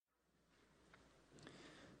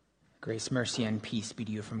Grace, mercy, and peace be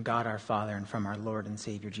to you from God our Father and from our Lord and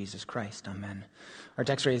Savior Jesus Christ. Amen. Our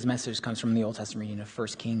text today's message comes from the Old Testament reading of 1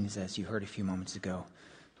 Kings, as you heard a few moments ago.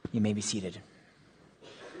 You may be seated.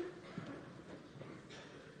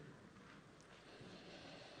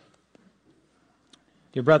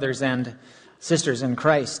 Dear brothers and sisters in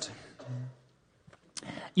Christ,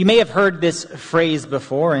 you may have heard this phrase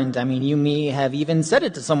before, and you may have even said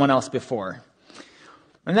it to someone else before.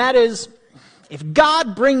 And that is, if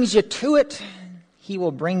God brings you to it, he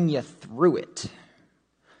will bring you through it.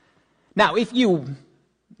 Now, if you,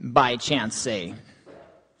 by chance, say,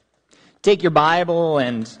 take your Bible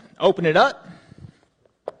and open it up,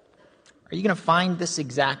 are you going to find this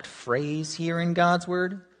exact phrase here in God's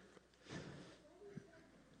Word?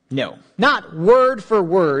 No, not word for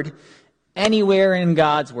word anywhere in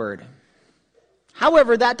God's Word.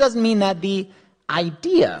 However, that doesn't mean that the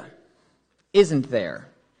idea isn't there.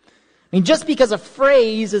 Just because a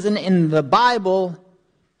phrase isn't in the Bible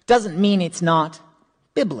doesn't mean it's not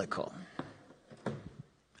biblical.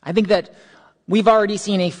 I think that we've already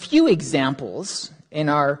seen a few examples in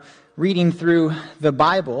our reading through the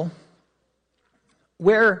Bible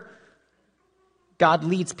where God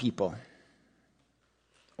leads people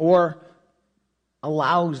or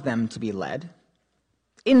allows them to be led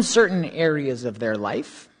in certain areas of their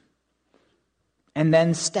life, and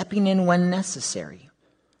then stepping in when necessary,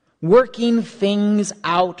 working things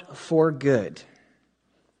out for good.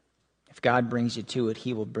 If God brings you to it,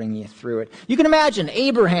 he will bring you through it. You can imagine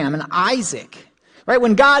Abraham and Isaac, right?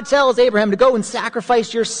 When God tells Abraham to go and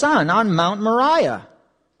sacrifice your son on Mount Moriah.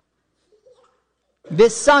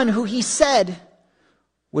 This son who he said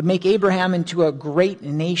would make Abraham into a great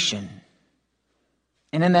nation.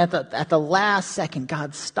 And then at the last second,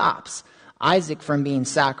 God stops Isaac from being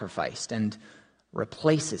sacrificed and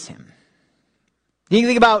replaces him. You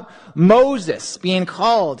think about Moses being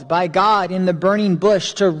called by God in the burning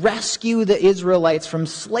bush to rescue the Israelites from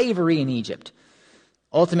slavery in Egypt,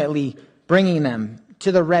 ultimately bringing them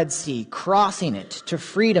to the Red Sea, crossing it to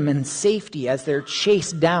freedom and safety as they're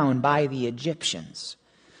chased down by the Egyptians.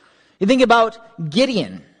 You think about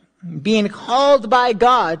Gideon being called by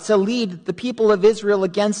God to lead the people of Israel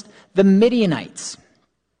against the Midianites,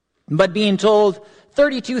 but being told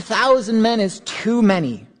 32,000 men is too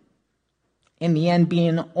many. In the end,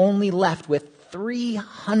 being only left with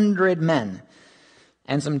 300 men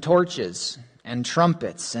and some torches and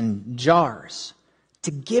trumpets and jars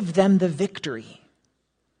to give them the victory,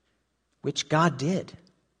 which God did.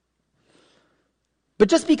 But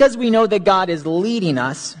just because we know that God is leading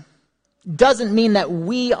us doesn't mean that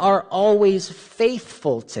we are always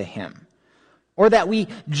faithful to him, or that we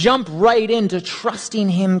jump right into trusting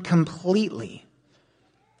him completely,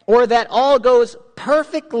 or that all goes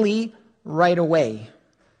perfectly right away.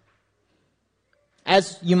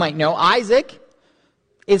 As you might know, Isaac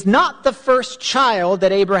is not the first child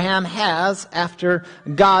that Abraham has after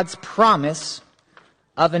God's promise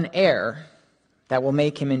of an heir that will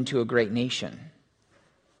make him into a great nation.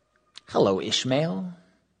 Hello, Ishmael.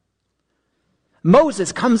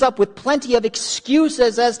 Moses comes up with plenty of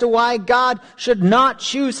excuses as to why God should not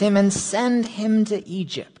choose him and send him to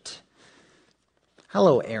Egypt.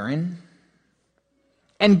 Hello, Aaron.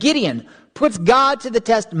 And Gideon puts God to the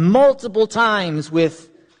test multiple times with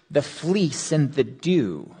the fleece and the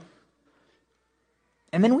dew.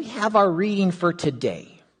 And then we have our reading for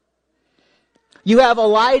today. You have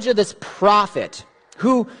Elijah, this prophet,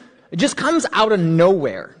 who just comes out of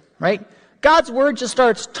nowhere, right? God's word just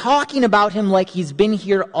starts talking about him like he's been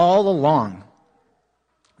here all along.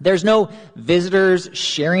 There's no visitors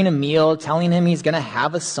sharing a meal, telling him he's going to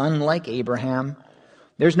have a son like Abraham.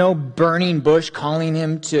 There's no burning bush calling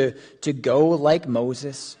him to go like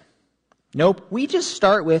Moses. Nope, we just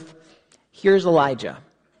start with, here's Elijah.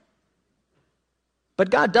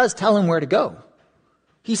 But God does tell him where to go.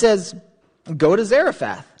 He says, go to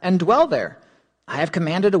Zarephath and dwell there. I have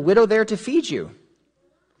commanded a widow there to feed you.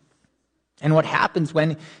 And what happens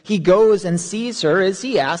when he goes and sees her is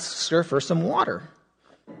he asks her for some water.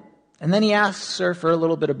 And then he asks her for a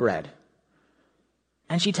little bit of bread.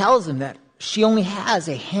 And she tells him that she only has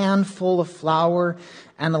a handful of flour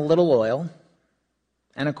and a little oil.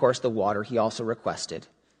 And of course the water he also requested.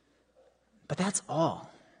 But that's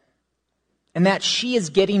all. And that she is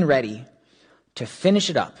getting ready to finish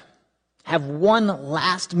it up. Have one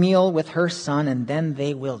last meal with her son, and then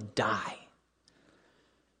they will die.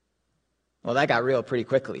 Well, that got real pretty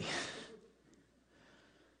quickly.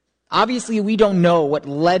 Obviously, we don't know what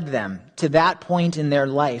led them to that point in their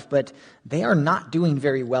life, but they are not doing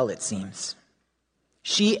very well, it seems.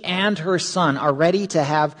 She and her son are ready to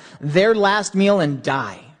have their last meal and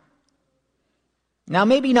die. Now,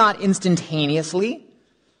 maybe not instantaneously,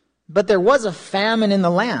 but there was a famine in the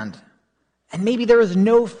land. And maybe there was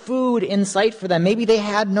no food in sight for them. Maybe they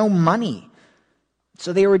had no money.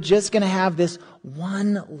 So they were just going to have this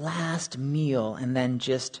one last meal and then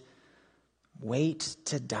just wait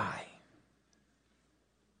to die.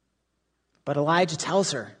 But Elijah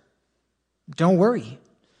tells her, don't worry.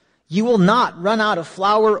 You will not run out of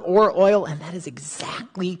flour or oil. And that is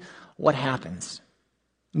exactly what happens.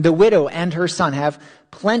 The widow and her son have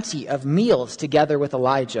plenty of meals together with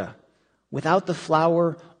Elijah without the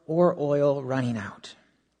flour or oil running out.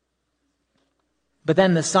 But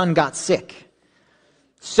then the son got sick.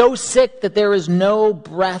 So sick that there is no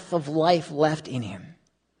breath of life left in him.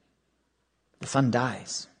 The son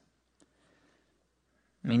dies.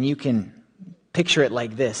 I mean, you can picture it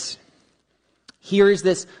like this. Here is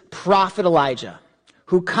this prophet Elijah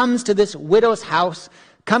who comes to this widow's house,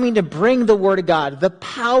 coming to bring the word of God, the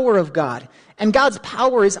power of God. And God's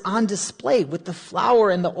power is on display with the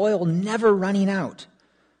flour and the oil never running out,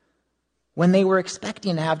 when they were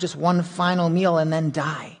expecting to have just one final meal and then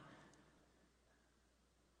die.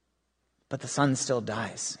 But the son still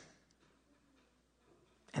dies.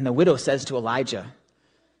 And the widow says to Elijah,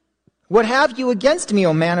 what have you against me,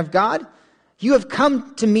 O man of God? You have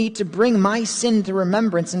come to me to bring my sin to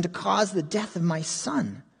remembrance and to cause the death of my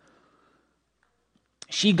son.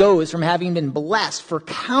 She goes from having been blessed for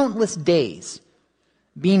countless days,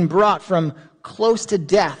 being brought from close to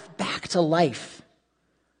death back to life.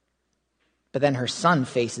 But then her son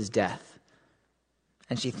faces death.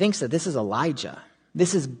 And she thinks that this is Elijah.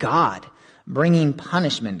 This is God bringing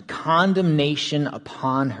punishment, condemnation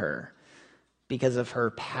upon her because of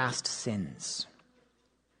her past sins.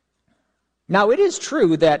 Now, it is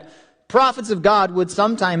true that prophets of God would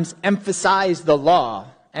sometimes emphasize the law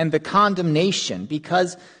and the condemnation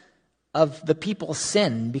because of the people's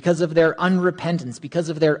sin, because of their unrepentance, because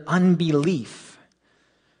of their unbelief.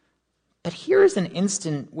 But here is an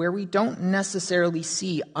instant where we don't necessarily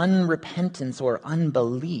see unrepentance or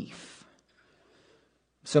unbelief.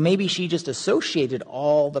 So maybe she just associated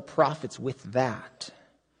all the prophets with that.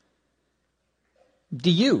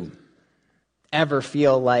 Do you ever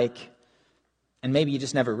feel like, and maybe you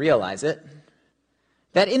just never realize it,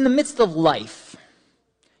 that in the midst of life,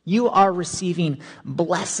 you are receiving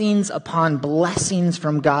blessings upon blessings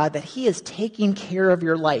from God, that He is taking care of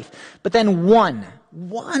your life, but then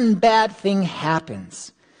one bad thing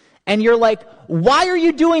happens, and you're like, why are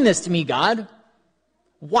you doing this to me, God?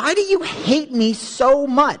 Why do you hate me so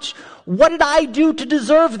much? What did I do to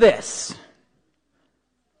deserve this?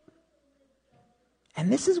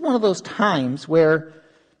 And this is one of those times where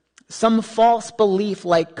some false belief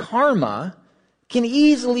like karma can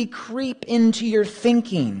easily creep into your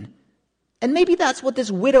thinking. And maybe that's what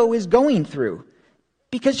this widow is going through.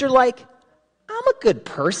 Because you're like, I'm a good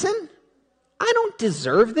person. I don't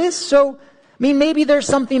deserve this. So, maybe there's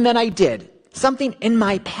something that I did, something in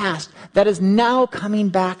my past that is now coming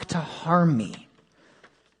back to harm me.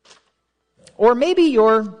 Or maybe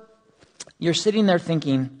you're sitting there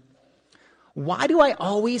thinking, why do I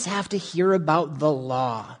always have to hear about the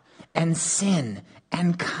law and sin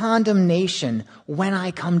and condemnation when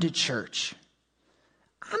I come to church?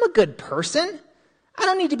 I'm a good person. I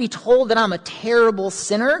don't need to be told that I'm a terrible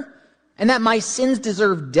sinner and that my sins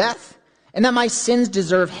deserve death and that my sins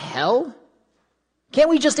deserve hell. Can't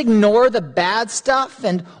we just ignore the bad stuff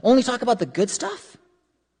and only talk about the good stuff?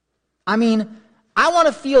 I want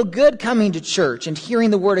to feel good coming to church and hearing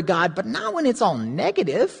the word of God, but not when it's all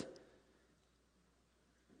negative.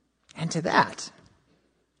 And to that,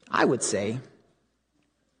 I would say,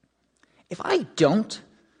 if I don't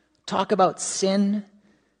talk about sin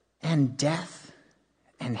and death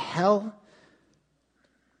and hell,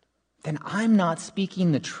 then I'm not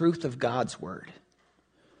speaking the truth of God's word.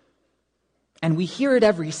 And we hear it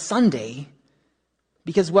every Sunday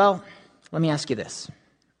because, well, let me ask you this.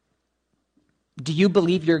 Do you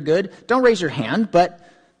believe you're good? Don't raise your hand, but,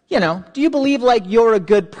 do you believe like you're a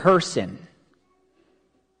good person?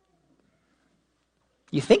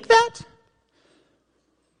 You think that?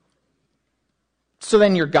 So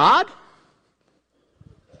then you're God?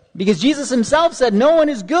 Because Jesus himself said, no one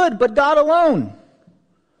is good but God alone.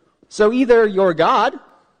 So either you're God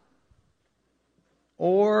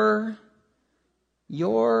or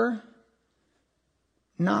you're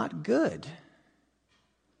not good.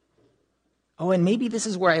 Oh, and maybe this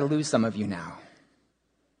is where I lose some of you now.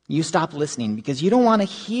 You stop listening because you don't want to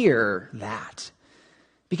hear that.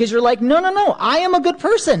 Because you're like, no, I am a good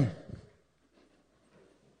person.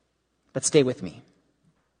 But stay with me.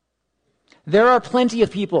 There are plenty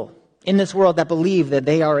of people in this world that believe that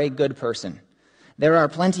they are a good person. There are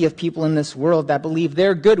plenty of people in this world that believe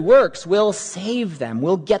their good works will save them,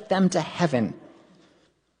 will get them to heaven.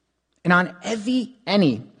 And on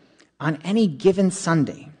any given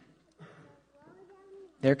Sunday,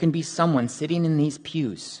 there can be someone sitting in these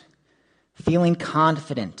pews feeling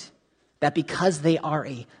confident that because they are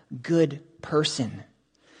a good person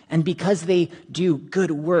and because they do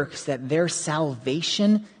good works, that their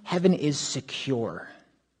salvation, heaven, is secure.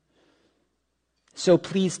 So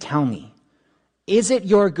please tell me, is it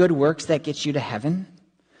your good works that get you to heaven?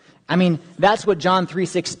 I mean, that's what John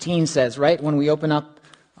 3:16 says, right? When we open up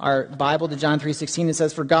our Bible to John 3:16, it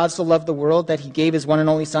says, "For God so loved the world that he gave his one and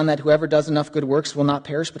only Son, that whoever does enough good works will not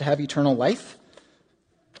perish but have eternal life."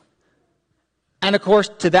 And of course,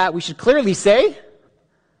 to that we should clearly say,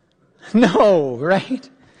 no, right?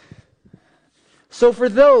 So for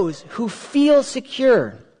those who feel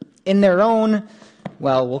secure in their own,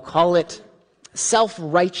 well, we'll call it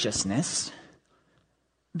self-righteousness,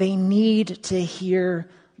 they need to hear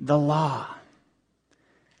the law.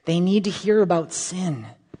 They need to hear about sin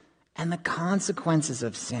and the consequences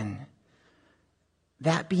of sin,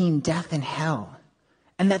 that being death and hell,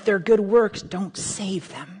 and that their good works don't save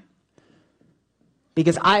them.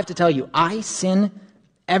 Because I have to tell you, I sin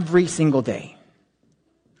every single day,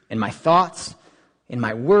 in my thoughts, in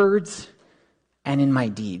my words, and in my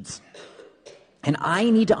deeds. And I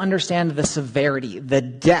need to understand the severity, the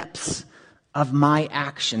depths of my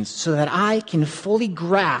actions so that I can fully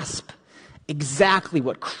grasp exactly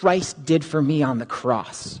what Christ did for me on the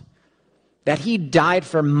cross. That he died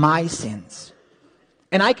for my sins.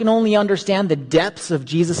 And I can only understand the depths of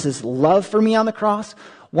Jesus' love for me on the cross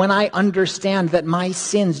when I understand that my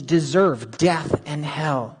sins deserve death and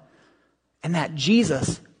hell. And that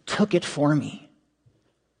Jesus took it for me.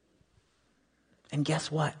 And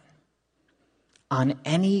guess what? On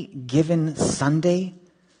any given Sunday,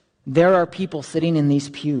 there are people sitting in these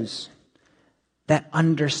pews that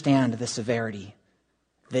understand the severity,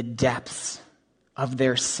 the depths of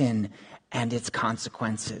their sin and its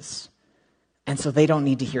consequences. And so they don't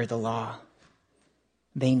need to hear the law.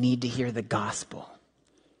 They need to hear the gospel.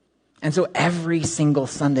 And so every single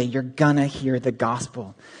Sunday, you're going to hear the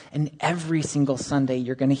gospel. And every single Sunday,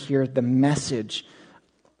 you're going to hear the message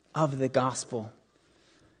of the gospel.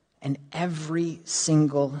 And every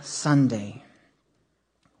single Sunday,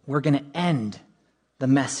 we're going to end the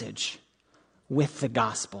message with the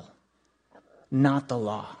gospel, not the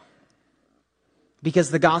law. Because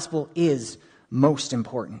the gospel is most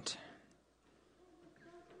important.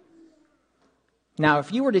 Now,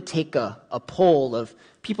 if you were to take a poll of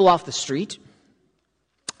people off the street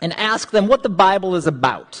and ask them what the Bible is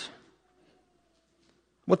about,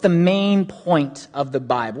 what the main point of the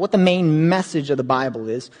Bible, what the main message of the Bible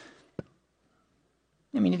is,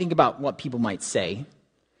 I mean, you think about what people might say.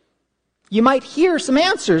 You might hear some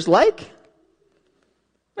answers like,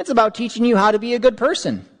 it's about teaching you how to be a good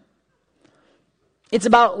person. It's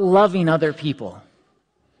about loving other people.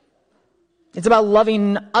 It's about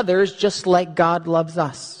loving others just like God loves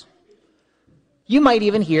us. You might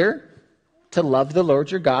even hear to love the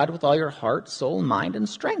Lord your God with all your heart, soul, mind, and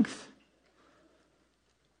strength.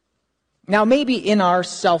 Now, maybe in our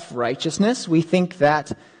self-righteousness, we think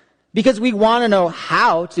that because we want to know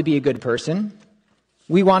how to be a good person,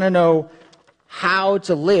 we want to know how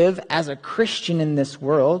to live as a Christian in this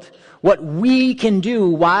world, what we can do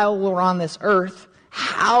while we're on this earth,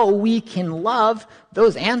 how we can love,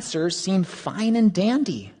 those answers seem fine and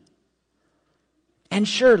dandy. And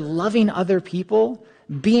sure, loving other people,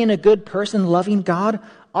 being a good person, loving God,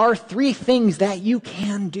 are three things that you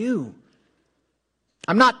can do.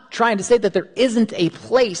 I'm not trying to say that there isn't a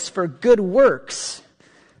place for good works,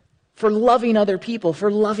 for loving other people, for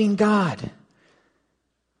loving God.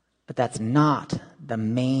 But that's not the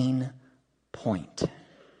main point.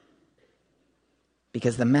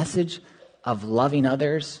 Because the message of loving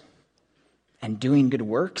others and doing good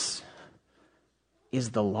works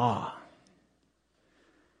is the law.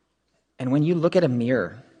 And when you look at a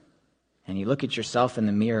mirror and you look at yourself in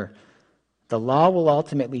the mirror, the law will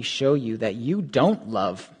ultimately show you that you don't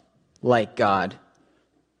love like God,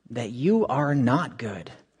 that you are not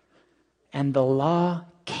good, and the law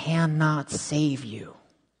cannot save you.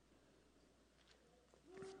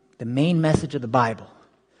 The main message of the Bible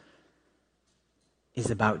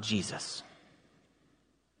is about Jesus.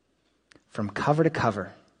 From cover to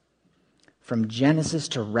cover, from Genesis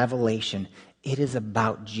to Revelation, it is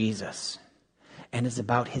about Jesus. And it's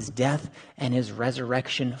about his death and his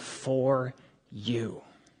resurrection for you.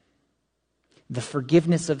 The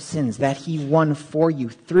forgiveness of sins that he won for you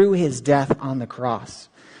through his death on the cross,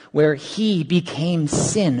 where he became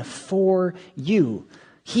sin for you.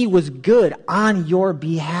 He was good on your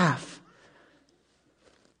behalf.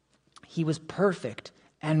 He was perfect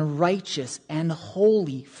and righteous and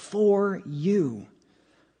holy for you.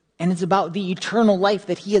 And it's about the eternal life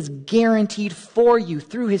that he has guaranteed for you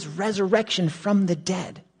through his resurrection from the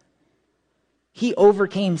dead. He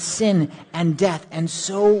overcame sin and death, and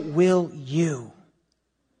so will you.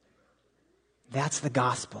 That's the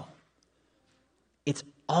gospel. It's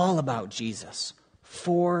all about Jesus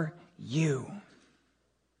for you.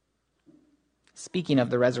 Speaking of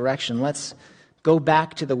the resurrection, let's go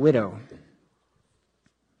back to the widow.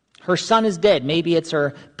 Her son is dead. Maybe it's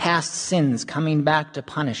her past sins coming back to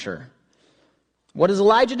punish her. What does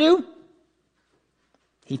Elijah do?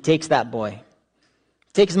 He takes that boy,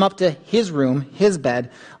 takes him up to his room, his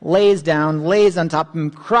bed, lays down, lays on top of him,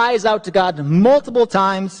 cries out to God multiple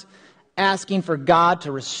times, asking for God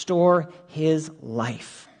to restore his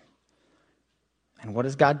life. And what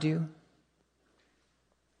does God do?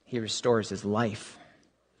 He restores his life.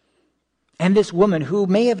 And this woman who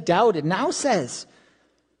may have doubted now says,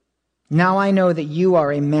 "Now I know that you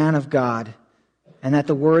are a man of God, and that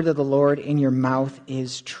the word of the Lord in your mouth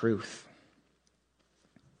is truth."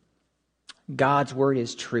 God's word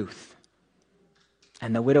is truth.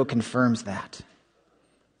 And the widow confirms that.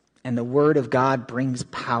 And the word of God brings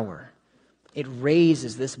power. It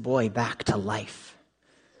raises this boy back to life.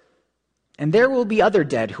 And there will be other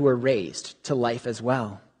dead who are raised to life as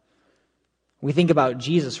well. We think about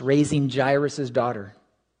Jesus raising Jairus' daughter,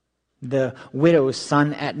 the widow's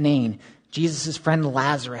son at Nain, Jesus' friend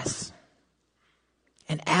Lazarus.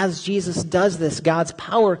 And as Jesus does this, God's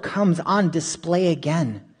power comes on display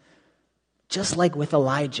again, just like with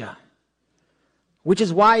Elijah. Which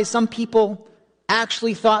is why some people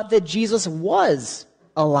actually thought that Jesus was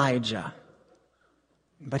Elijah.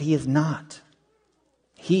 But he is not.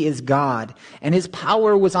 He is God, and his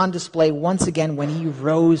power was on display once again when he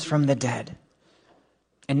rose from the dead.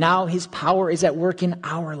 And now his power is at work in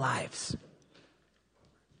our lives.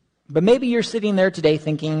 But maybe you're sitting there today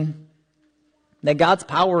thinking that God's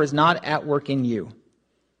power is not at work in you.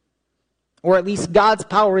 Or at least God's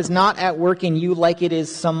power is not at work in you like it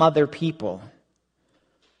is some other people.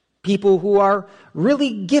 People who are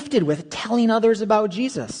really gifted with telling others about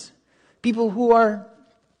Jesus. People who are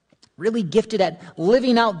really gifted at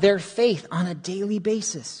living out their faith on a daily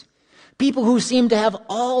basis. People who seem to have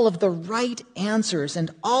all of the right answers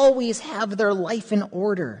and always have their life in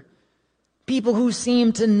order. People who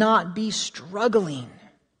seem to not be struggling.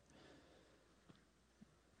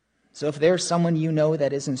 So if there's someone you know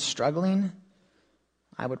that isn't struggling,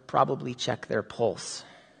 I would probably check their pulse.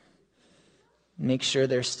 Make sure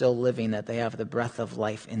they're still living, that they have the breath of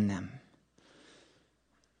life in them.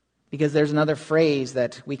 Because there's another phrase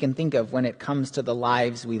that we can think of when it comes to the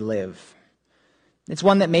lives we live. It's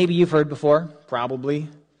one that maybe you've heard before, probably.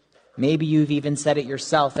 Maybe you've even said it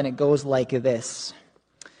yourself, and it goes like this: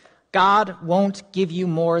 God won't give you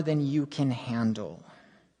more than you can handle.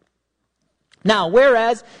 Now,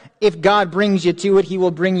 whereas if God brings you to it, he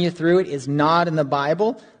will bring you through it, is not in the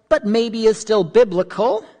Bible, but maybe is still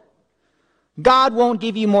biblical. God won't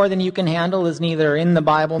give you more than you can handle is neither in the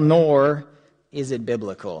Bible nor is it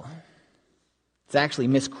biblical. It's actually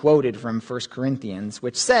misquoted from 1 Corinthians,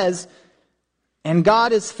 which says, "And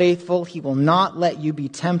God is faithful, he will not let you be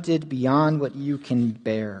tempted beyond what you can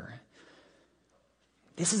bear."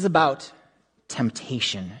 This is about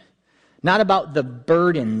temptation, not about the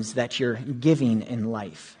burdens that you're giving in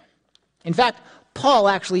life. In fact, Paul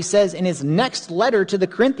actually says in his next letter to the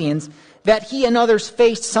Corinthians that he and others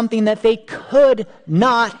faced something that they could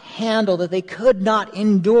not handle, that they could not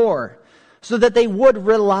endure, so that they would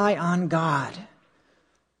rely on God.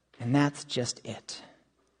 And that's just it.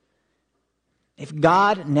 If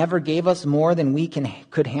God never gave us more than we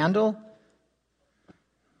could handle,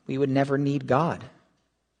 we would never need God.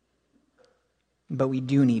 But we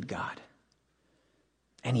do need God.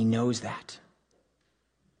 And he knows that.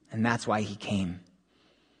 And that's why he came.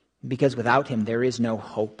 Because without him, there is no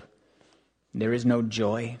hope. There is no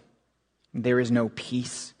joy. There is no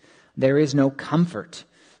peace. There is no comfort.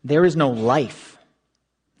 There is no life.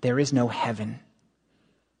 There is no heaven.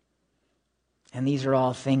 And these are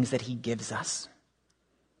all things that he gives us.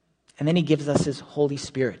 And then he gives us his Holy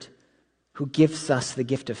Spirit, who gives us the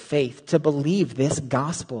gift of faith to believe this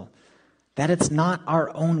gospel, that it's not our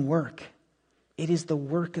own work. It is the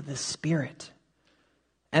work of the Spirit.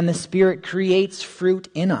 And the Spirit creates fruit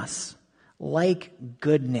in us, like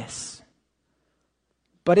goodness.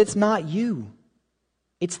 But it's not you.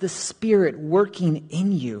 It's the Spirit working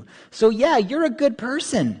in you. So yeah, you're a good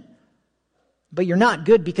person, but you're not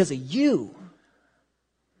good because of you.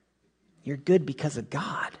 You're good because of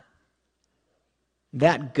God.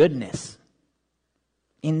 that goodness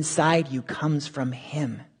inside you comes from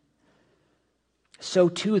him. So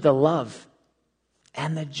too the love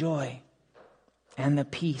and the joy and the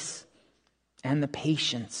peace and the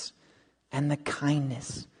patience and the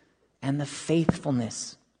kindness and the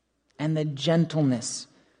faithfulness and the gentleness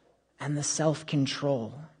and the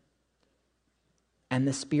self-control. And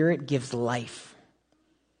the Spirit gives life.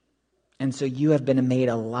 And so you have been made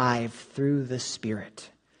alive through the Spirit.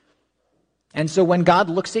 And so when God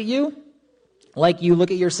looks at you, like you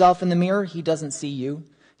look at yourself in the mirror, he doesn't see you.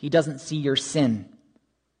 He doesn't see your sin.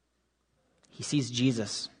 He sees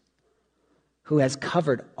Jesus, who has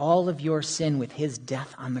covered all of your sin with his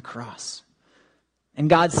death on the cross. And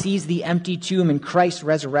God sees the empty tomb and Christ's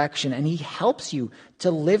resurrection, and he helps you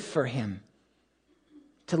to live for him,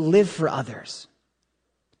 to live for others,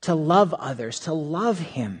 to love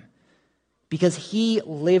him, because he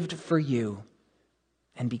lived for you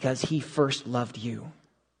and because he first loved you.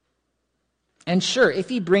 And sure, if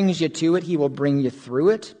he brings you to it, he will bring you through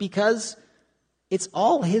it because it's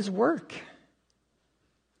all his work.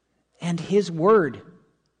 And his word,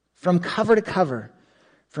 from cover to cover,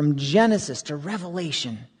 from Genesis to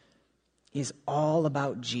Revelation, is all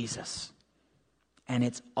about Jesus. And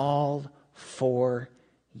it's all for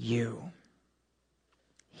you.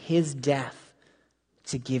 His death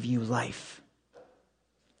to give you life.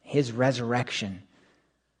 His resurrection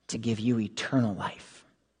to give you eternal life.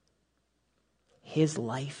 His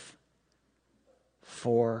life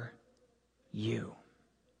for you.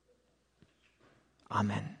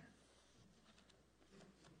 Amen.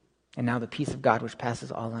 And now the peace of God, which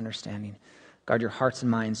passes all understanding, guard your hearts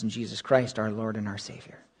and minds in Jesus Christ, our Lord and our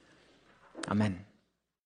Savior. Amen.